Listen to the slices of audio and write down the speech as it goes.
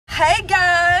Hey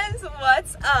guys,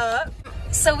 what's up?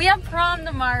 So we have prom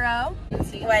tomorrow.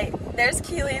 Wait, there's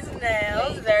Keely's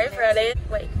nails, very pretty.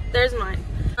 Wait, there's mine.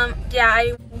 Yeah,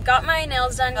 I got my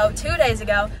nails done 2 days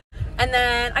ago, and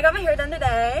then I got my hair done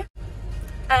today,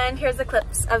 and here's the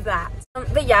clips of that.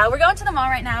 But yeah, we're going to the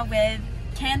mall right now with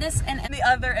Candace and the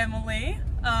other Emily.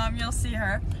 You'll see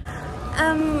her.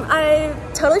 I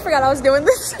totally forgot I was doing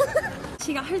this.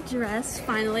 She got her dress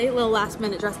finally, little last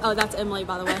minute dress. Oh, that's Emily,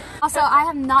 by the way. Also, I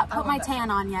have not put my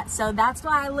tan on yet, so that's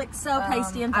why I look so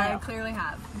pasty and pale. I clearly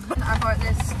have. I bought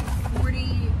this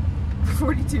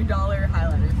 $42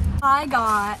 highlighter.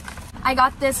 I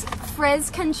got this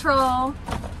frizz control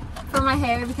for my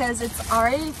hair because it's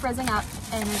already frizzing up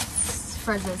and it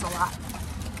frizzes a lot.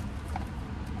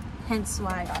 Hence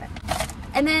why I got it.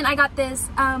 And then I got this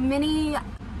mini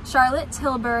Charlotte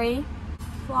Tilbury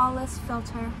flawless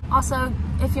filter. Also,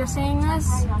 if you're seeing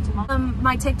this,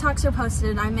 my TikToks are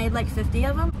posted. I made like 50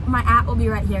 of them. My @ will be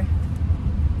right here.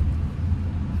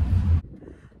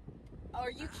 Are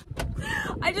you?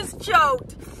 I just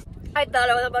choked. I thought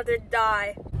I was about to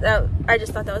die. I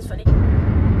just thought that was funny.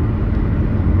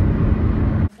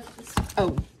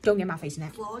 Oh, don't get my face in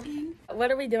that. Vlogging?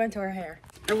 What are we doing to her hair?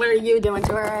 Or what are you doing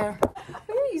to her hair?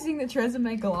 We're using the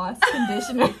Tresemme Gloss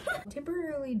Conditioner.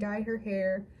 Temporarily dye her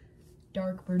hair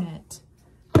dark brunette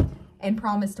and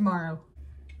promise tomorrow.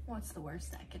 What's the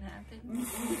worst that can happen?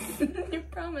 You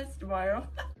promise tomorrow.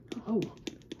 Oh,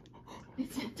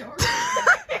 it's a dark.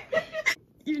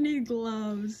 You need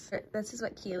gloves. This is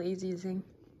what Keely's using.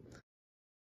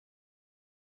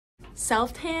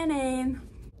 Self-tanning.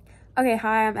 Okay,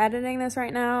 hi, I'm editing this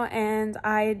right now, and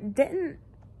I didn't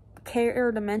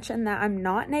care to mention that I'm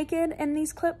not naked in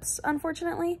these clips,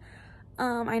 unfortunately.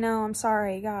 I know, I'm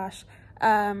sorry, gosh.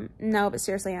 No, but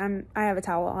seriously, I have a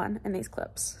towel on in these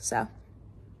clips, so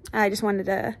I just wanted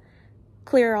to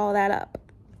clear all that up.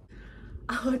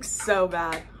 I look so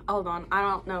bad. Hold on, I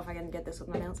don't know if I can get this with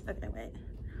my nails. Okay, wait.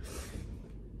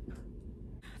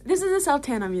 This is a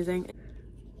self-tan I'm using.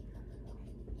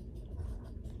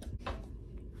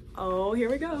 Oh, here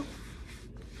we go.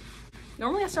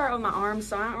 Normally I start with my arms,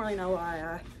 so I don't really know why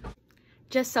I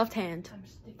just self-tanned.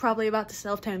 Probably about to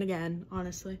self-tan again,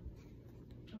 honestly.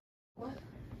 What?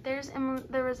 There's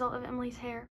the result of Emily's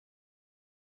hair.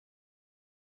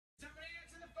 Somebody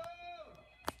answer the phone!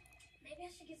 Maybe I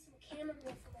should get some camera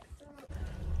roll for my phone.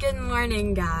 Good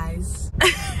morning, guys.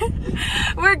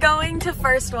 We're going to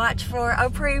first watch for a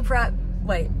pre-prom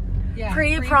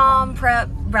prep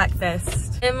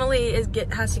breakfast. Emily has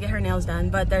to get her nails done,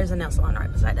 but there's a nail salon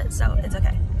right beside it, so it's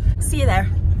okay. See you there.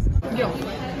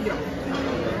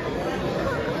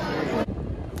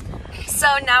 So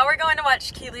now we're going to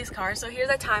watch Keely's car. So here's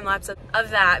a time lapse of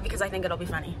that because I think it'll be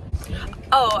funny.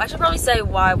 Oh, I should probably say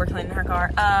why we're cleaning her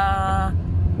car.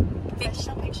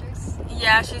 Pictures.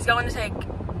 Yeah, she's going to take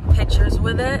pictures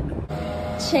with it.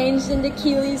 Changed into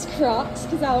Keely's Crocs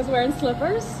because I was wearing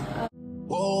slippers.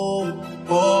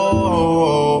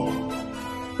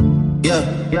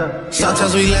 Yeah.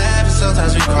 Sometimes we laugh and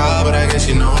sometimes we cry, but I guess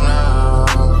you know now,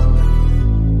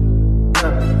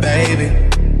 baby.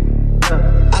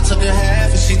 I took a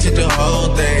half and she took the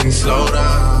whole thing. Slow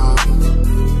down,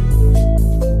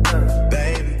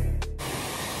 baby.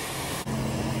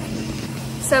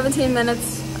 17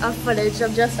 minutes of footage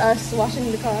of just us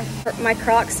washing the car. My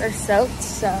Crocs are soaked,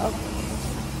 so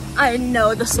I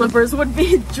know the slippers would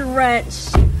be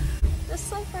drenched. This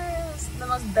slipper is the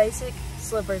most basic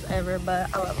slippers ever, but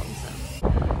I love them. So,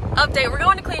 update: we're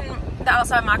going to clean the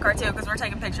outside of my car too because we're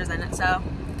taking pictures in it. So,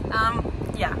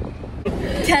 yeah.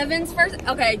 Kevin's first.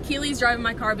 Okay, Keely's driving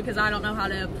my car because I don't know how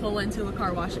to pull into a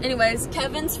car wash. Anyways,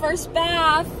 Kevin's first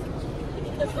bath.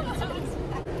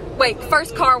 Wait,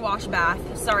 first car wash bath.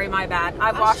 Sorry, my bad.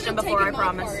 I've washed him before, I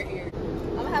promise.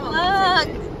 Look,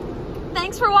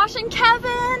 thanks for washing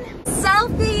Kevin.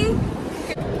 Selfie.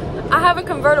 I have a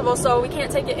convertible, so we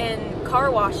can't take it in car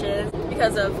washes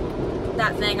because of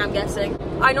that thing, I'm guessing.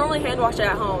 I normally hand wash it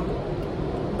at home,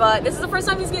 but this is the first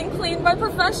time he's getting cleaned by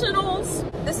professionals.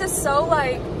 This is so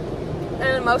like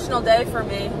an emotional day for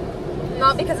me.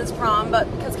 Not because it's prom, but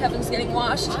because Kevin's getting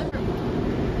washed.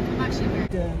 I'm actually very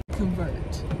good.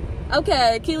 Convert.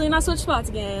 Okay, Keely and I switch spots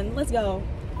again. Let's go.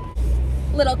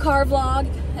 Little car vlog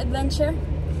adventure.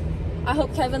 I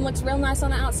hope Kevin looks real nice on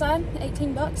the outside.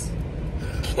 18 bucks.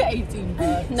 18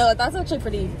 bucks. No, that's actually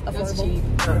pretty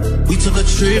affordable. We took a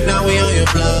trip, now we on your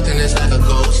block, and it's like a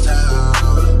ghost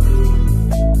town,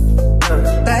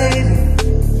 baby.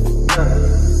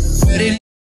 Where they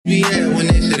be at when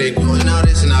they say they doing all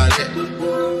this and all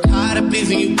that? Tired of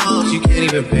beefing you bums, you can't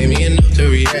even pay me enough to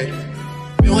react.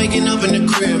 Been waking up in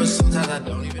the crib, but sometimes I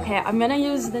don't even. Okay, I'm gonna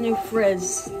use the new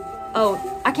frizz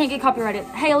Oh, I can't get copyrighted.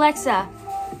 Hey, Alexa.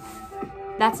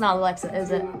 That's not Alexa,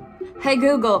 is it? Hey,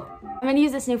 Google. I'm gonna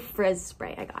use this new frizz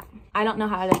spray I got. I don't know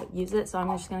how to use it, so I'm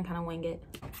just gonna kind of wing it.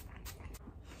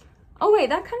 Oh, wait,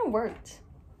 that kind of worked.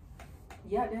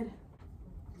 Yeah, it did.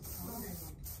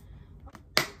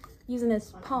 Using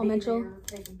this Paul Mitchell.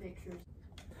 Taking pictures.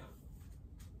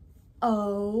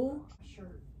 Oh.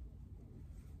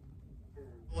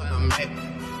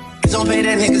 Don't pay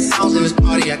that nigga songs in this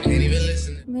party, I can't even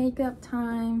listen. Makeup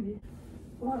time.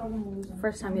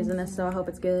 First time using this, so I hope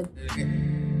it's good.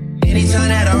 Anytime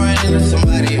that I run into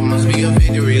somebody, it must be a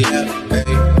victory lap. Hey,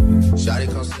 shawty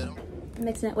come sit on.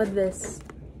 Mixing it with this.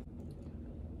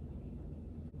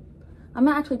 I'm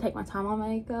gonna actually take my time on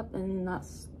makeup and not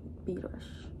speed rush.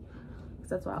 Because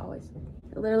that's what I always do.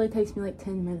 It literally takes me like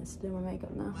 10 minutes to do my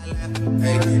makeup now. Hey,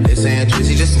 they saying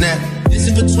Drizzy just snap. This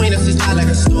in between us is not like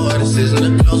a store. This isn't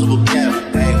a closable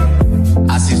gap. Hey,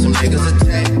 I see some niggas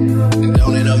attack and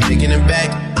don't end up making it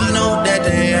back. I know that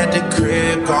they at the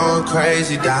crib going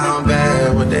crazy down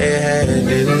bad. What they had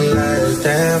didn't last,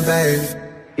 damn baby.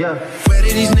 Yeah. Where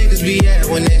did these niggas be at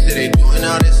when they say they doing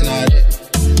all this and all that?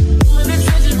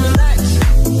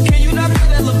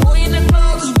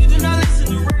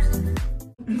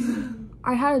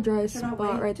 I had a dry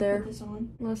spot right there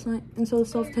last night, and so the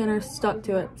self tanner stuck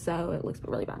to it, so it looks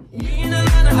really bad.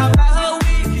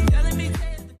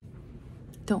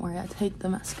 Don't worry, I take the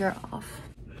mascara off.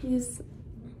 He's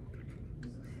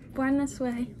born this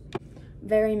way.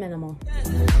 Very minimal.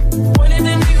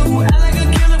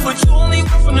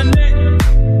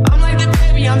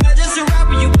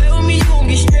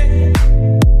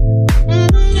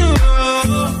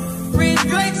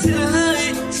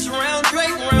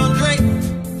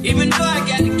 Even though I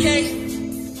got the cake,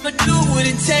 I'ma do what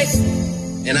it takes.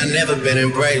 And I never been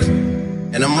embraced,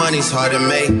 and the money's hard to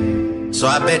make, so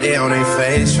I bet they on their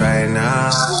face right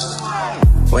now.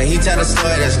 When he tell the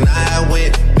story, that's not how it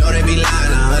went. No, they be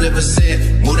lying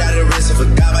 100%. Moved out of the risk and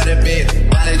forgot about the bed.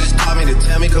 Why they just call me to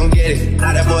tell me come get it?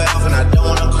 Now that boy off and I don't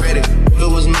want no credit. If it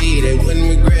was me, they wouldn't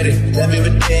regret it. Left me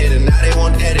for dead and now they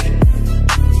won't dead it.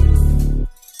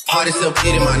 Party still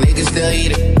bleeding, my niggas still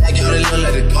eat it. Like you the little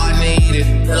like the garden and eat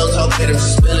it. Pillows all bitter,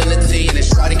 spilling the tea. And then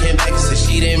Shawty came back and said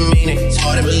she didn't mean it. It's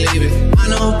hard to believe it. I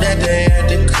know that they at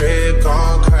the crib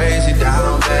going crazy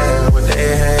down bad. What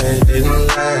they had didn't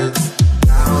last.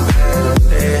 Down bad, what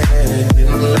they had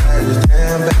didn't last.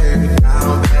 Damn baby,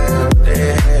 down bad, what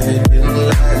they had didn't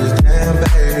last. Damn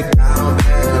baby, down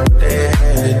bad, what they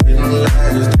had didn't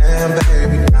last. Damn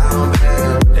baby, down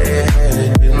bad, what they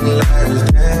had didn't last.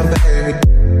 Damn baby.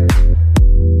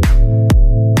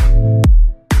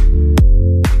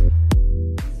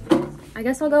 I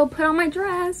guess I'll go put on my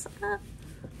dress.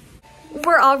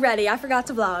 We're all ready. I forgot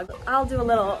to vlog. I'll do a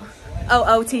little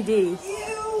OOTD.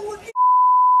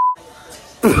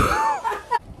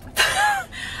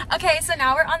 Okay, so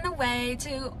now we're on the way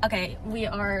to, okay, we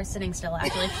are sitting still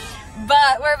actually,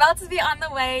 but we're about to be on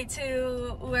the way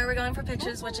to where we're going for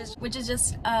pictures, which is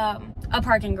just a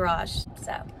parking garage.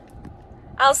 So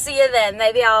I'll see you then.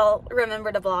 Maybe I'll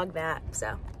remember to vlog that.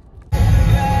 So.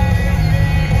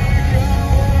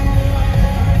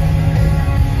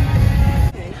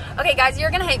 Okay guys,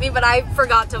 you're gonna hate me, but I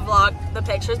forgot to vlog the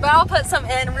pictures, but I'll put some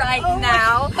in right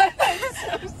now.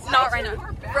 So not right now.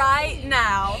 Right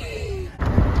now.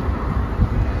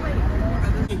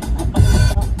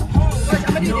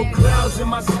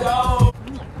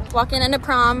 Walking into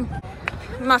prom.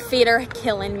 My feet are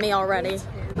killing me already.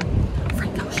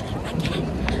 Frank Ocean again.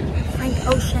 Frank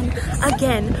Ocean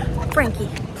again. Frankie,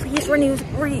 please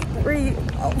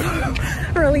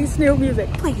release new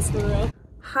music, please.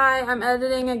 Hi, I'm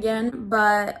editing again,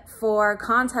 but for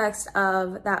context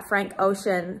of that Frank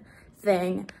Ocean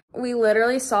thing, we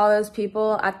literally saw those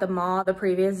people at the mall the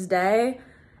previous day,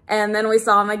 and then we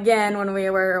saw him again when we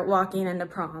were walking into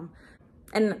prom.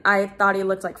 And I thought he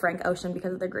looked like Frank Ocean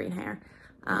because of the green hair.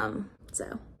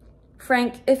 So,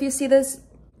 Frank, if you see this,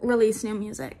 release new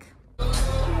music.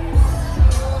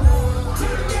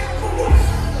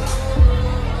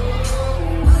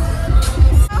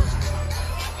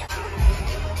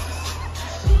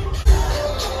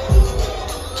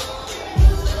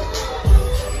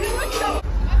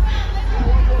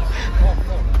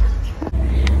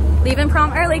 Leaving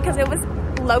prom early because it was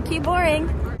low-key boring.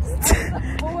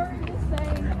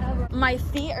 My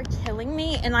feet are killing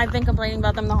me and I've been complaining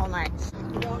about them the whole night.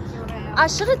 I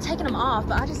should have taken them off,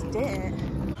 but I just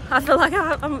didn't. I feel like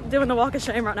I'm doing the walk of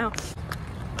shame right now.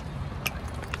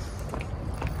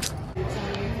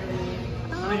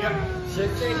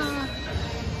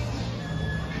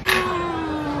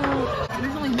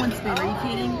 There's only one spoon. Are you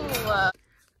kidding?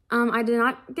 I did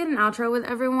not get an outro with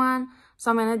everyone, so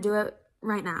I'm gonna do it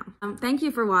right now. Thank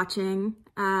you for watching.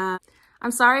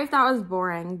 I'm sorry if that was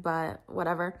boring, but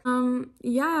whatever.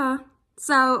 Yeah.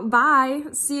 So, bye.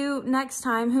 See you next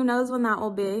time. Who knows when that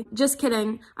will be. Just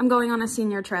kidding. I'm going on a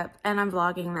senior trip, and I'm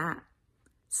vlogging that.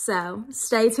 So,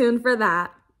 stay tuned for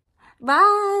that.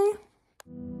 Bye.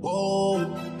 Whoa,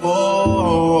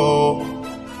 whoa, whoa.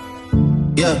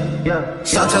 Yeah.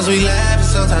 Sometimes we laugh and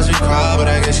sometimes we cry, but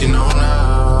I guess you know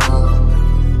now.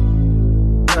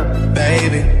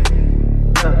 Baby,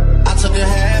 I took a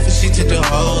half and she took the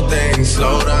whole thing.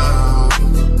 Slow down,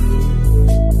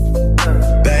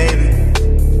 baby.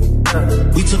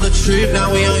 We took a trip,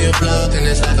 now we on your block and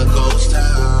it's like a ghost.